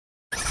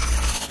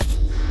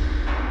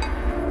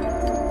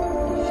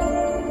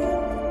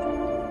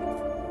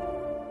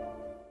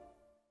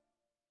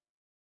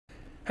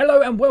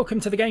Hello and welcome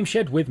to the Game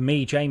Shed with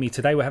me, Jamie.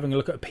 Today we're having a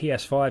look at a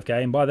PS5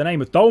 game by the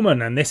name of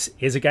Dolmen, and this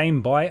is a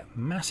game by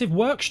Massive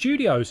Work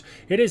Studios.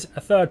 It is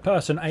a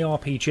third-person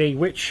ARPG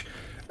which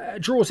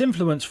draws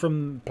influence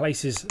from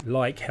places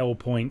like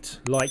Hellpoint,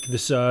 like The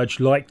Surge,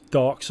 like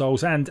Dark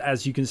Souls, and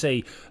as you can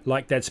see,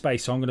 like Dead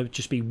Space. So I'm going to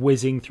just be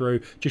whizzing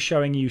through, just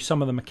showing you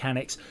some of the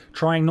mechanics,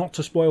 trying not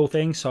to spoil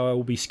things, so I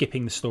will be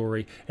skipping the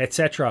story,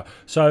 etc.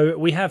 So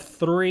we have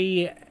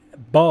three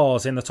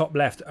bars in the top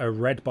left: a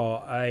red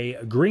bar, a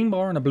green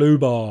bar, and a blue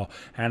bar.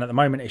 And at the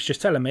moment it's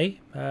just telling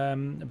me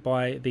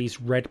by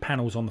these red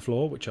panels on the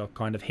floor, which are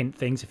kind of hint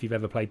things. If you've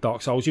ever played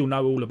Dark Souls, you'll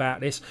know all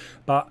about this.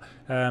 But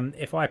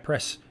if I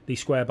press the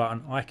square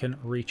button, I can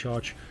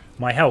recharge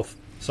my health.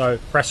 So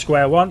press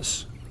square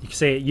once, you can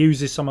see it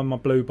uses some of my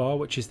blue bar,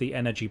 which is the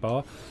energy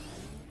bar.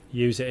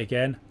 Use it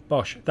again,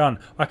 bosh, done.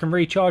 I can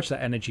recharge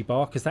that energy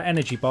bar, because that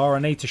energy bar I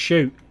need to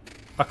shoot.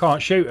 I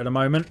can't shoot at the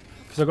moment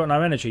because I've got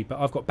no energy, but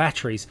I've got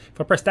batteries.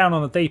 If I press down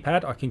on the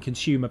D-pad, I can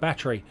consume a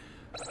battery.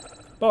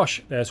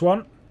 Bosh, there's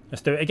one.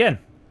 Let's do it again.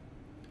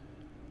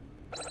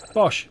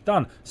 Bosh,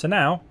 done. So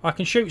now I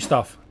can shoot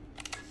stuff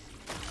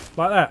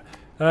like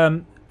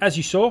that. As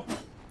you saw,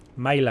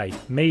 melee,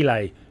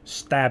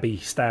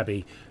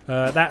 stabby.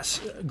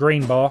 That's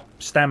green bar,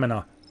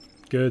 stamina.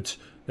 Good.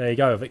 There you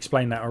go. I've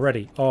explained that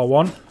already.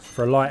 R1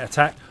 for a light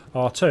attack.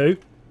 R2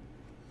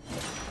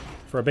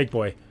 for a big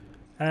boy.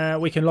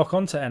 We can lock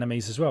onto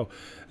enemies as well.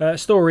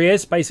 Story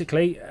is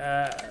basically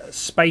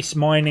space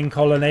mining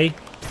colony.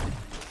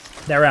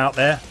 They're out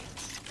there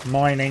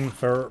mining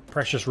for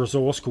precious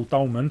resource called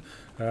Dolmen.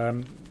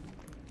 The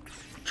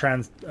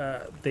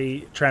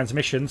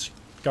transmissions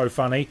go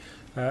funny.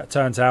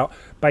 Turns out,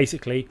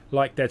 basically,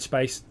 like Dead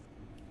Space,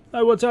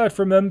 no one's heard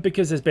from them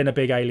because there's been a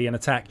big alien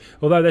attack.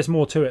 Although there's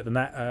more to it than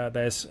that.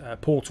 There's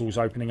portals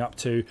opening up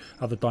to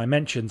other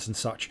dimensions and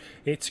such.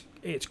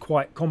 It's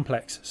quite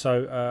complex,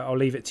 so I'll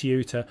leave it to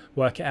you to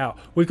work it out.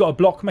 We've got a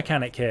block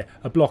mechanic here,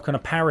 a block and a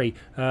parry.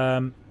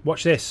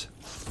 Watch this.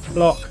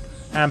 Block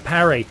and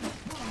parry.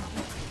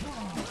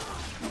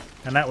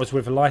 And that was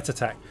with a light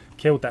attack.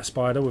 Killed that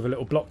spider with a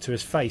little block to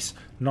his face.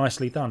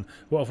 Nicely done.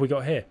 What have we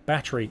got here?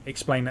 Battery.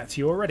 Explained that to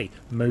you already.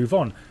 Move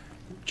on.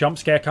 Jump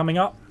scare coming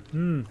up.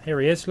 Here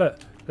he is. Look.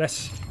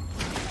 Let's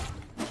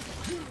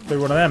do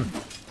one of them.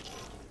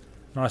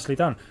 Nicely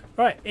done.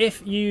 Right,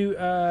 if you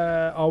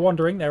are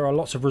wondering, there are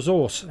lots of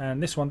resource,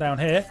 and this one down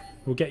here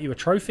will get you a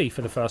trophy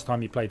for the first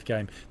time you play the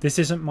game. This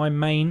isn't my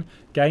main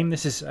game.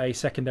 This is a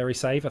secondary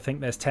save. I think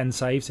there's 10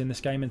 saves in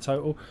this game in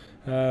total.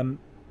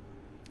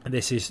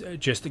 This is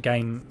just a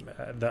game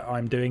that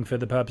I'm doing for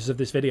the purpose of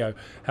this video.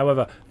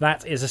 However,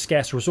 that is a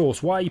scarce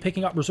resource. Why are you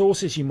picking up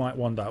resources, you might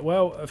wonder?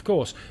 Well, of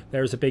course,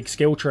 there is a big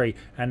skill tree,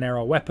 and there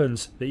are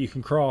weapons that you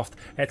can craft,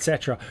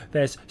 etc.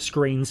 There's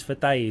screens for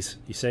days,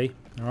 you see.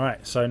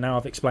 Alright, so now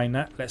I've explained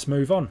that, let's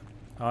move on.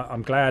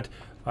 I'm glad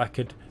I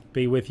could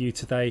be with you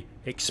today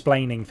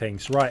explaining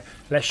things. Right,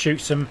 let's shoot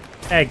some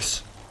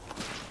eggs.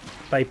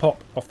 They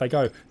pop, off they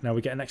go. Now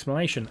we get an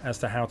explanation as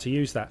to how to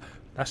use that.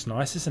 That's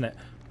nice, isn't it?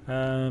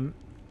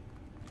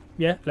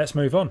 Yeah, let's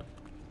move on.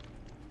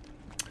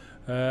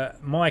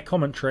 My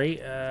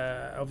commentary,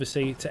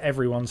 obviously to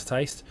everyone's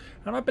taste,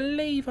 and I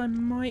believe I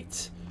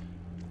might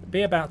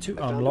be about to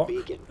unlock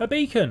a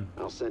beacon.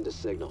 I'll send a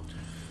signal.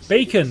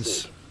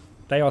 Beacons,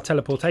 they are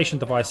teleportation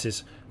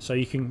devices, so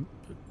you can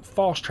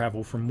fast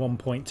travel from one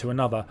point to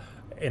another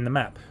in the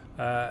map.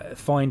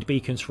 Find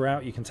beacons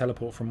throughout. You can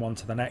teleport from one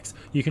to the next.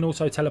 You can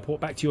also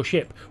teleport back to your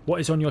ship. What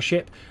is on your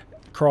ship?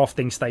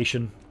 Crafting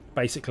station,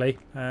 basically,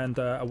 and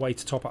a way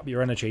to top up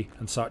your energy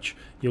and such.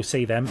 You'll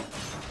see them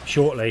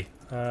shortly,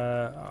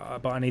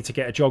 but I need to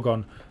get a jog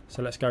on,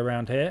 so let's go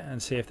around here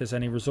and see if there's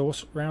any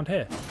resource around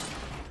here.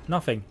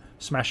 Nothing.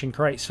 Smashing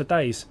crates for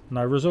days,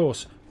 no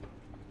resource.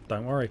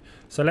 Don't worry.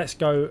 So let's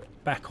go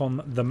back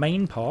on the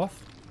main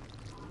path,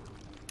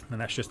 and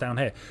that's just down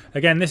here.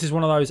 Again, this is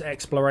one of those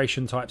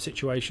exploration type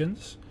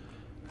situations,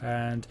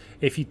 and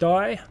if you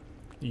die,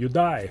 you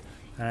die.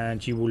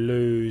 And you will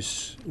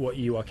lose what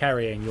you are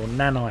carrying, your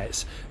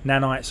nanites.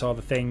 Nanites are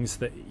the things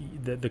that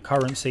the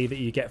currency that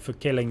you get for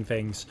killing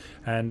things,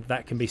 and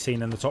that can be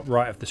seen in the top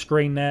right of the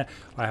screen there.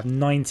 I have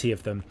 90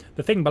 of them.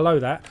 The thing below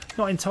that,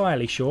 not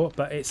entirely sure,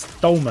 but it's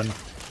Dolmen.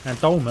 And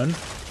Dolmen,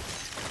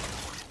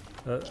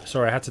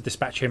 sorry, I had to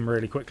dispatch him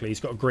really quickly. He's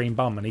got a green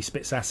bum and he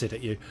spits acid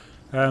at you.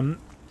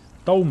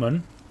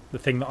 Dolmen, the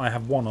thing that I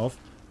have one of,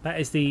 that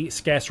is the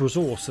scarce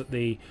resource that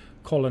the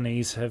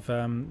colonies have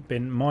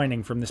been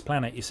mining from this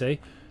planet, you see.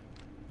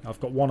 I've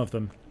got one of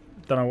them.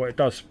 Don't know what it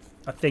does.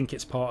 I think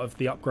it's part of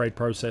the upgrade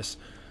process.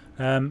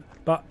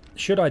 But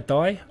should I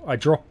die, I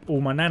drop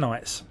all my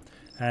nanites,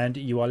 and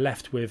you are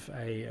left with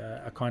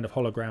a kind of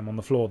hologram on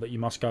the floor that you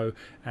must go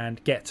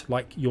and get,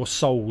 like your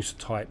Souls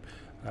type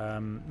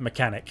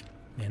mechanic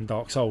in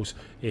Dark Souls,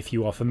 if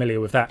you are familiar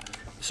with that.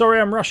 Sorry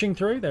I'm rushing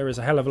through. There is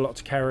a hell of a lot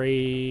to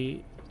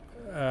carry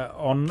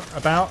on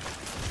about.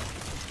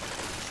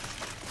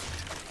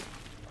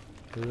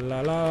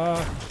 La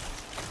la.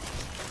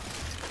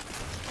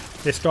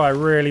 This guy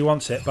really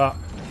wants it, but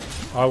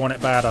I want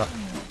it badder.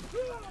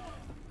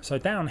 So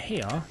down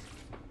here,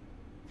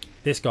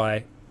 This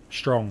guy,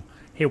 strong.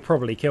 He'll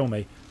probably kill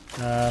me.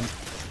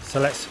 So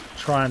let's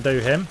try and do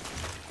him.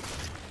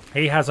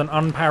 He has an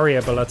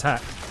unparryable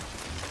attack.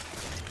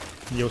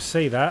 You'll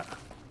see that.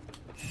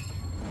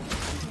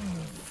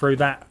 Through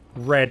that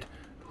red...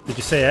 Did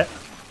you see it?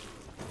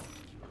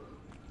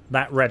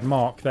 That red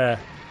mark there.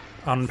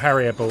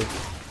 Unparryable.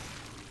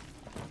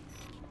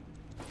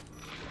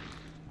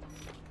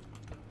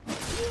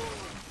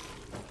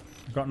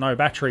 Got no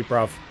battery,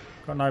 bruv.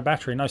 Got no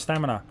battery, no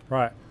stamina.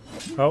 Right.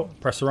 Oh,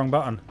 press the wrong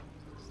button.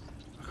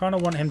 I kind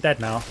of want him dead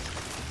now.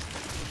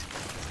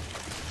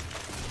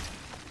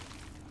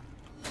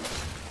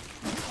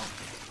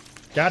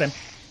 Got him.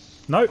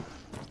 Nope.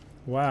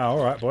 Wow,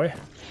 alright, boy.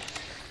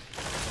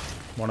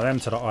 One of them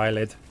to the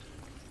eyelid.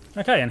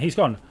 Okay, and he's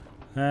gone.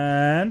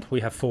 And we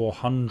have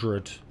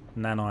 400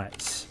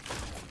 nanites.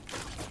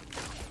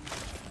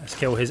 Let's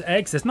kill his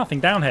eggs. There's nothing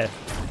down here.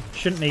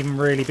 Shouldn't even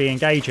really be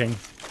engaging.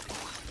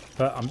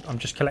 But I'm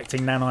just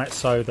collecting nanites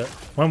so that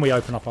when we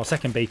open up our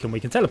second beacon, we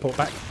can teleport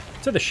back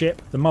to the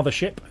ship, the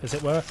mothership, as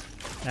it were.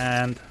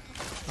 And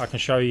I can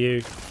show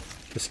you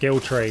the skill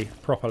tree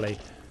properly.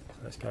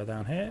 So let's go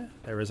down here.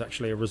 There is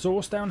actually a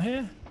resource down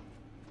here.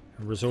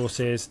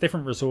 Resources,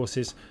 different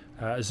resources,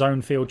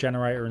 zone field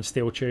generator and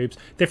steel tubes.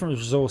 Different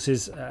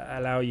resources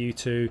allow you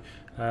to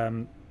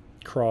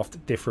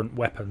craft different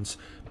weapons.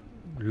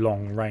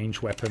 Long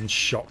range weapons,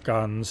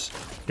 shotguns,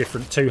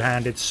 different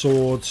two-handed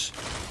swords,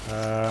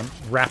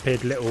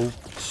 rapid little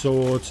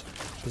swords.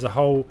 There's a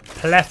whole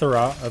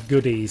plethora of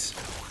goodies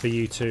for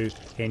you to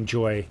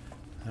enjoy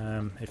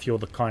if you're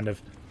the kind of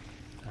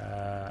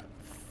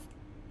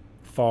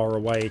far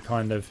away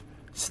kind of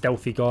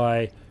stealthy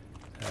guy,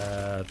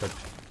 the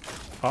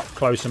up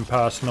close and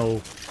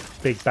personal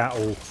big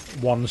battle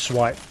one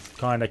swipe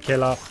kind of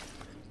killer.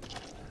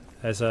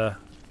 There's a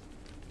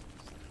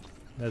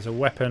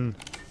weapon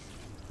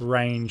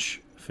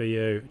range for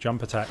you.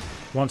 Jump attack.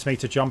 Wants me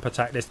to jump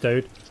attack this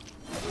dude.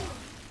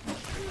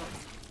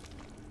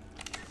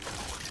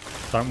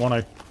 Don't want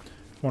to.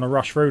 Want to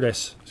rush through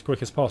this as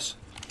quick as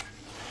possible.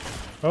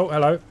 Oh,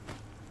 hello.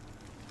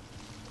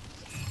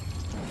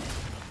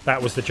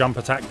 That was the jump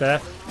attack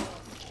there.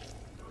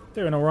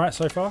 Doing alright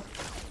so far.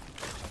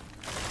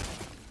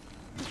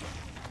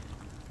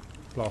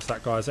 Blast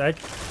that guy's egg.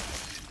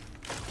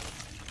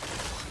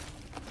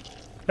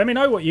 Let me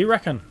know what you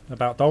reckon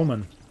about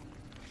Dolmen.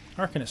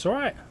 I reckon it's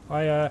alright.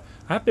 I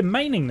have been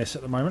maining this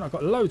at the moment. I've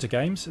got loads of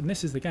games, and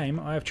this is the game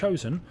I have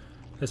chosen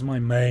as my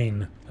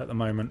main at the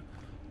moment.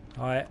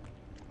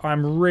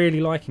 I'm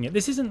really liking it.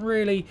 This isn't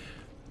really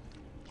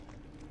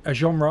a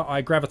genre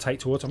I gravitate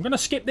towards. I'm going to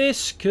skip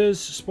this because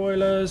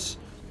spoilers.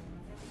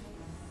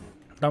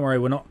 Don't worry,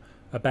 we're not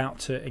about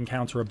to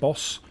encounter a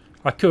boss.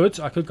 I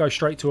could go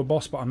straight to a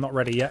boss, but I'm not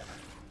ready yet.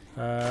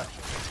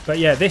 But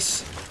yeah,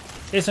 this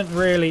isn't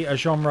really a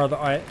genre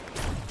that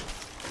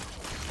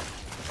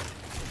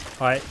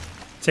I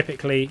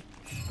typically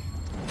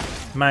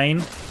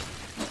main,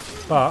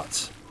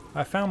 but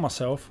I found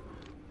myself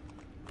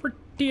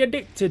pretty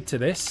addicted to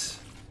this.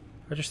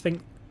 I just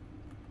think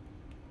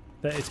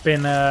that it's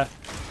been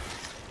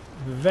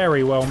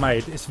very well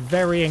made. It's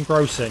very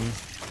engrossing,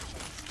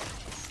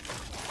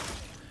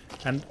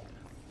 and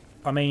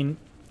I mean,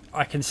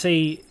 I can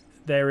see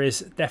there is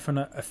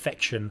definite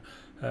affection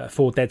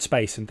for Dead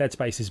Space, and Dead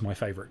Space is my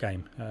favourite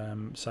game.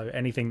 So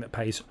anything that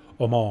pays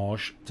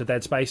homage to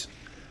Dead Space,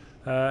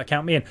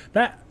 count me in.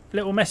 That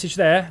little message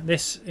there,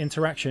 this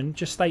interaction,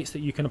 just states that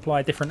you can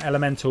apply different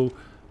elemental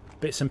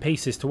bits and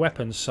pieces to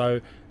weapons.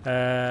 So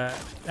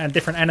and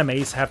different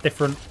enemies have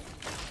different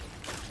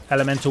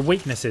elemental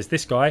weaknesses.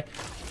 This guy,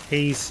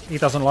 he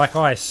doesn't like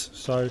ice,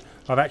 so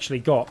I've actually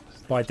got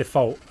by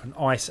default an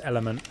ice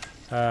element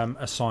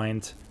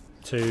assigned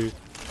to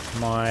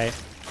my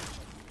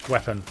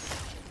weapon.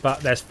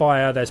 But there's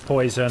fire, there's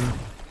poison. I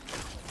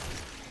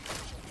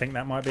think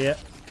that might be it.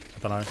 I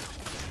don't know.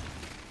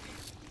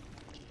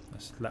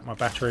 Let's let my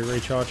battery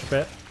recharge a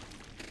bit.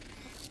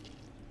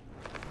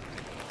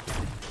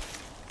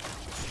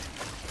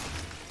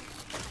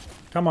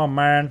 Come on,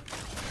 man.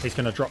 He's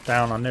going to drop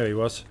down. I knew he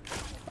was.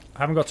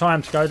 I haven't got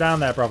time to go down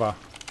there, brother.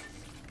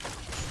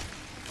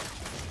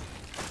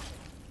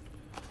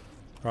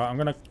 Right, I'm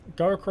going to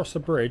go across the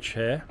bridge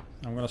here.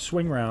 I'm going to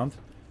swing round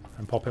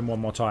and pop him one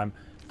more time.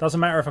 Doesn't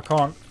matter if I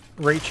can't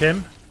reach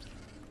him,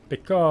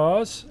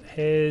 because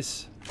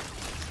his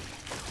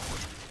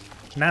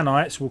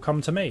nanites will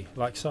come to me,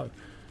 like so.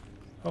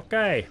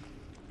 Okay.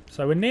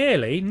 So we're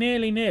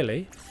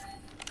nearly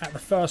at the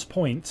first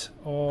point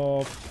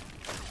of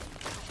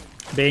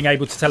being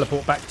able to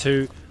teleport back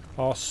to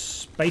our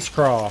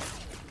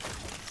spacecraft.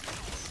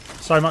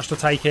 So much to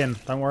take in.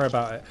 Don't worry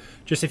about it.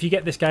 Just if you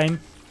get this game,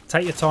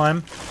 take your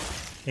time,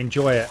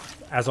 enjoy it,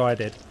 as I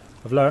did.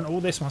 I've learned all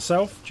this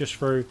myself just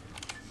through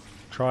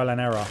trial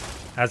and error,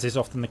 as is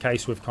often the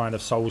case with kind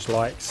of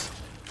Souls-likes.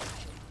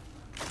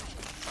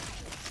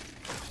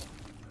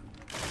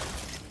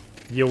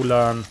 You'll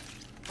learn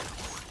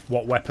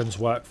what weapons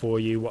work for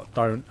you, what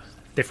don't,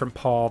 different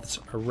paths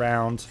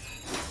around.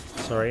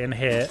 Sorry, in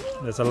here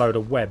there's a load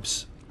of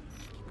webs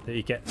that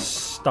you get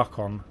stuck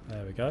on.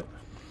 There we go.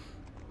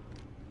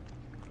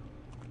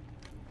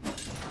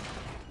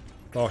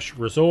 Gosh,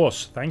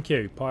 resource. Thank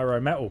you. Pyro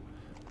metal.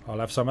 I'll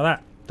have some of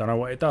that. Don't know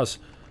what it does.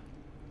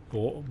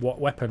 Or what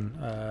weapon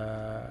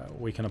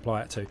we can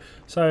apply it to.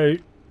 So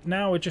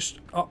now we're just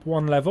up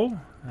one level.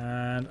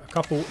 And a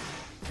couple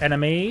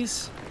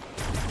enemies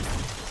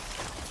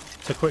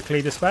to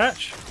quickly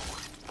dispatch.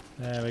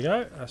 There we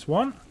go. That's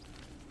one.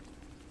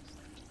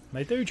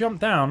 They do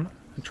jump down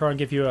and try and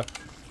give you a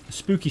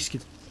spooky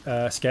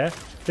scare.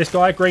 This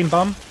guy, green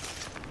bum,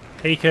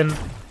 he can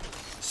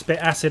spit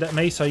acid at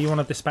me, so you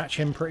want to dispatch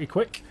him pretty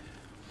quick.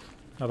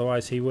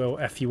 Otherwise he will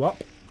F you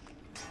up.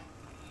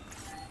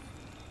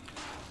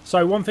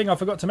 So one thing I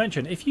forgot to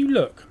mention, if you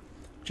look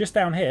just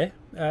down here,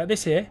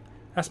 this here,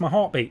 that's my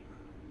heartbeat.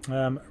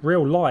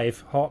 Real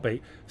live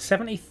heartbeat.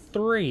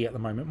 73 at the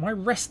moment. My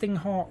resting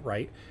heart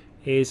rate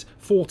is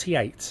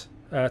 48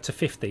 to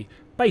 50.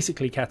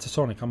 Basically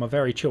catatonic. I'm a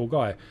very chill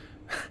guy.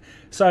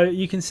 So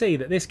you can see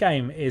that this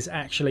game is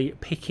actually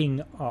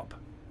picking up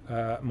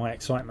my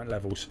excitement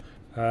levels.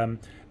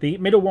 The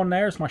middle one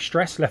there is my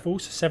stress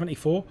levels,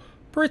 74.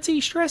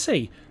 Pretty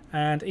stressy.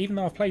 And even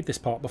though I've played this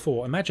part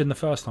before, imagine the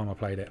first time I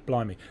played it.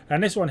 Blimey.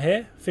 And this one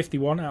here,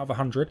 51 out of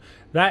 100.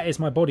 That is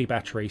my body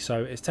battery.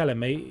 So it's telling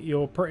me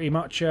you're pretty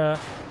much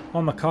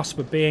on the cusp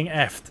of being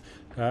effed.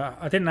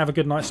 I didn't have a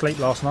good night's sleep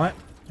last night.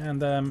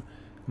 And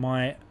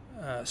my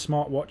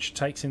smartwatch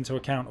takes into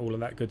account all of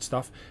that good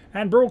stuff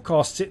and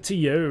broadcasts it to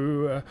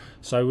you,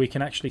 so we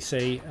can actually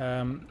see.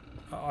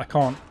 I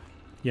can't,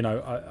 you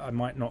know, I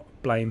might not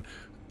blame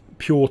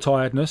pure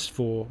tiredness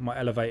for my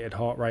elevated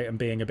heart rate and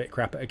being a bit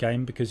crap at a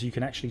game, because you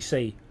can actually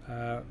see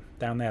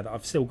down there that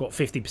I've still got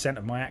 50%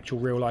 of my actual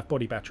real life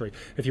body battery.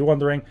 If you're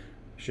wondering,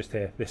 it's just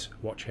here, this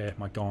watch here,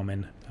 my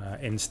Garmin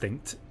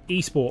Instinct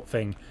esport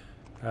thing.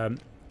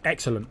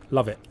 Excellent,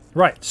 love it.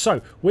 Right,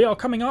 so we are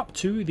coming up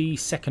to the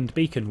second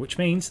beacon, which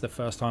means the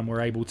first time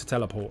we're able to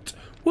teleport.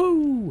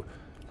 Woo!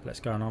 Let's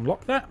go and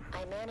unlock that.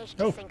 I managed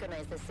to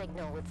synchronize the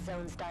signal with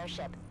Zone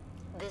Starship.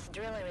 This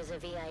driller is a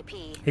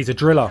VIP. He's a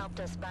driller,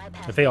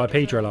 a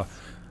VIP driller.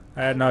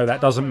 No,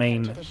 that doesn't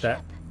mean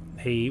that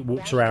he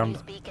walks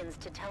around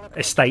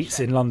estates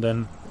in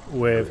London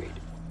with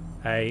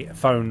a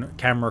phone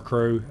camera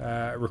crew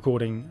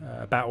recording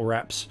battle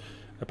raps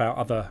about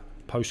other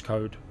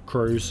postcode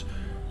crews.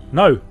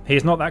 No, he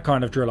is not that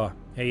kind of driller.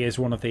 He is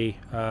one of the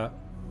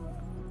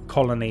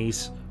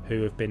colonies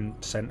who have been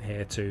sent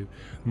here to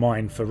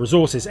mine for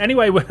resources.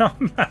 Anyway, we're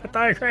on that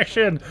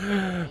digression.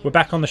 We're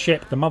back on the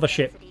ship, the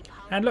mothership.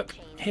 And look,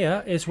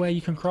 here is where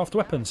you can craft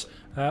weapons.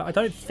 I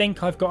don't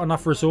think I've got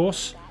enough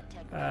resource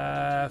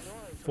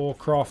for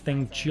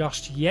crafting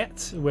just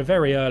yet. We're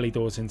very early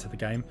doors into the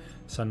game,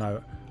 so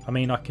no. I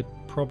mean, I could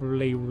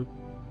probably...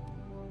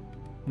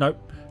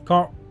 Nope,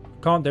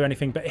 can't do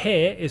anything. But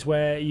here is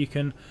where you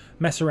can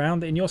mess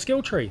around in your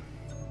skill tree.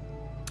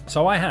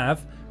 So I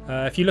have,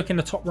 if you look in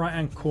the top right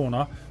hand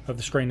corner of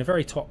the screen, the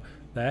very top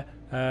there,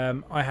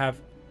 I have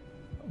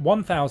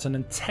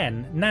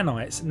 1010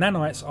 nanites.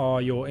 Nanites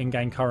are your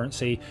in-game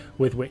currency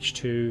with which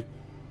to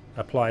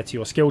apply to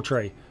your skill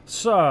tree.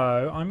 So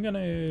I'm going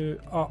to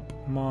up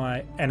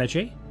my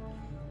energy,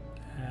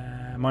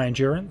 my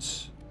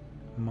endurance,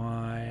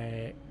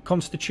 my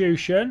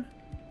constitution,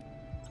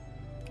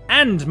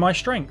 and my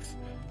strength.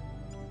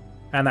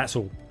 And that's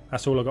all.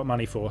 That's all I've got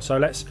money for. So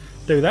let's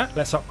do that.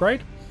 Let's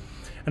upgrade.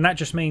 And that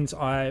just means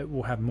I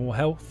will have more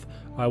health.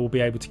 I will be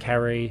able to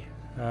carry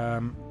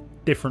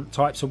different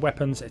types of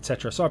weapons,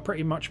 etc. So I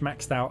pretty much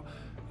maxed out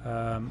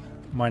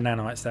my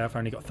nanites there. I've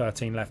only got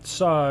 13 left.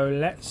 So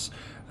let's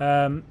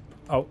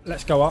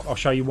go up. I'll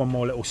show you one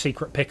more little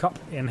secret pickup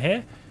in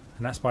here.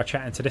 And that's by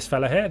chatting to this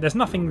fella here. There's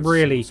nothing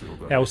really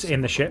else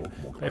in the ship.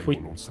 If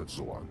we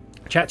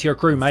chat to your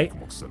crewmate,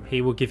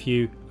 he will give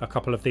you a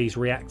couple of these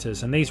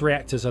reactors. And these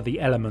reactors are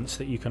the elements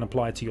that you can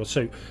apply to your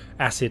suit.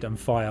 Acid and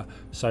fire.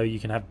 So you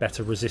can have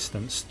better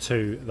resistance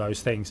to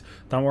those things.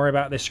 Don't worry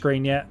about this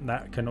screen yet.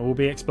 That can all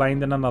be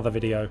explained in another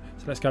video.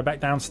 So let's go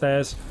back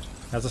downstairs.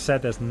 As I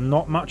said, there's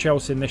not much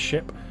else in this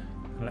ship.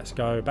 Let's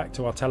go back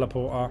to our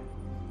teleporter.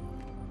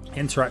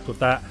 Interact with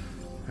that.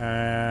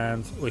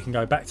 And we can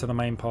go back to the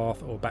main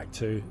path or back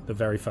to the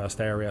very first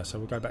area. So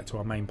we'll go back to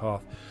our main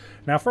path.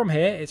 Now from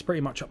here, it's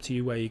pretty much up to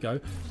you where you go.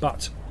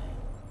 But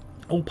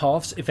all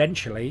paths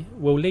eventually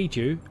will lead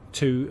you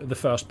to the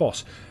first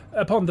boss.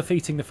 Upon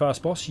defeating the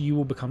first boss, you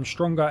will become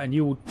stronger and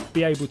you will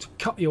be able to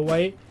cut your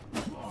way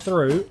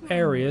through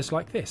areas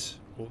like this.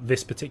 Or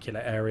this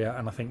particular area,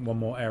 and I think one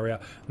more area.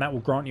 And that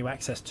will grant you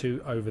access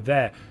to over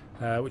there,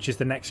 which is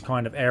the next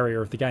kind of area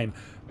of the game.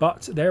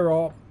 But there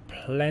are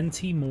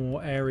plenty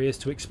more areas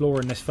to explore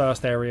in this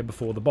first area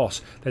before the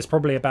boss. There's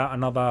probably about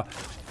another,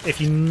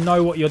 if you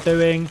know what you're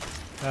doing,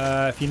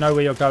 if you know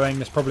where you're going,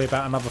 there's probably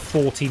about another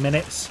 40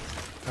 minutes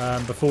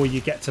before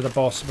you get to the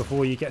boss,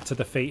 before you get to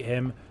defeat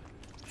him.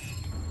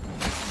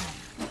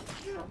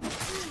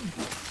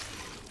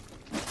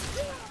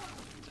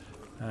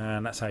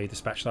 And that's how you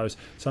dispatch those.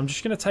 So I'm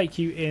just going to take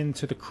you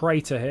into the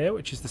crater here,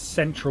 which is the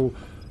central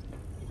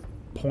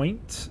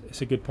point.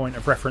 It's a good point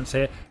of reference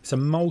here. It's a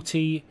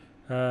multi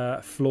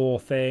floor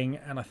thing,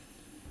 and I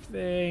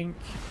think,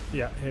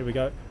 yeah, here we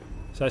go.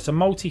 So it's a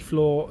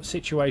multi-floor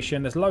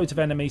situation. There's loads of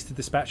enemies to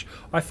dispatch.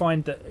 I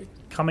find that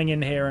coming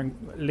in here and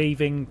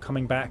leaving,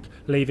 coming back,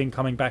 leaving,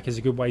 coming back is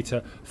a good way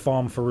to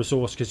farm for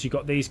resource, because you've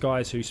got these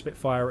guys who spit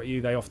fire at you.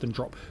 They often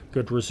drop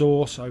good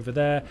resource over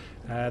there.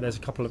 There's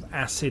a couple of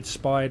acid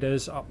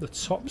spiders up the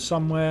top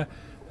somewhere.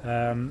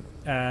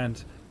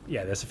 And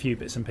yeah, there's a few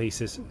bits and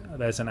pieces.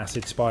 There's an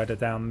acid spider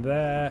down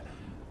there.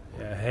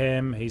 Yeah,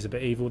 him, he's a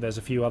bit evil. There's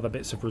a few other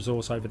bits of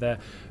resource over there.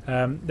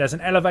 There's an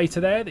elevator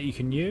there that you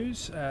can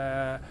use.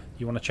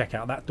 You want to check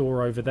out that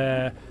door over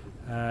there.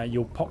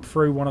 You'll pop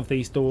through one of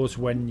these doors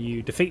when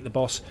you defeat the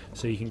boss,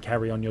 so you can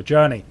carry on your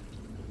journey.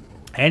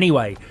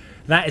 Anyway,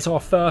 that is our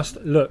first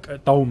look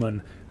at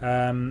Dolmen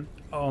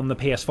on the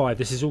PS5.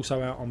 This is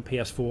also out on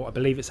PS4. I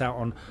believe it's out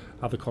on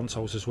other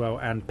consoles as well,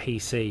 and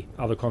PC.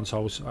 Other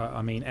consoles,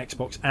 I mean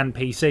Xbox and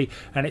PC.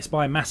 And it's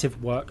by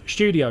Massive Work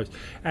Studios.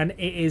 And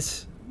it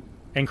is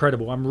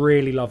incredible. I'm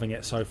really loving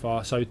it so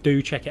far, so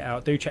do check it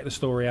out. Do check the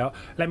story out.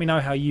 Let me know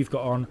how you've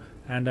got on,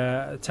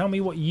 and tell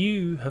me what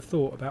you have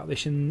thought about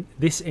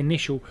this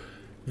initial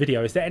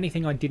video. Is there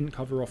anything I didn't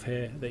cover off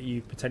here that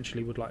you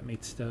potentially would like me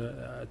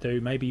to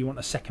do? Maybe you want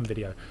a second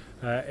video,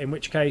 in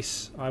which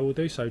case I will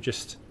do so.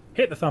 Just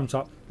hit the thumbs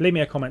up, leave me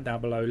a comment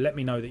down below, let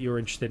me know that you're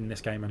interested in this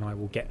game, and I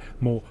will get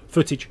more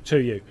footage to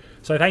you.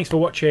 So thanks for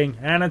watching,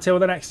 and until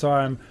the next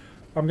time,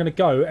 I'm going to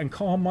go and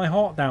calm my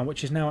heart down,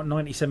 which is now at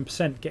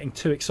 97%, getting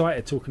too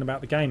excited talking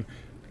about the game.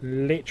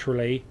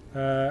 Literally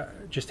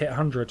just hit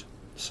 100.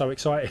 So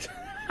excited.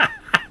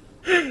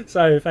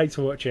 So thanks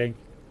for watching.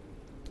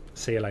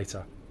 See you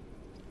later.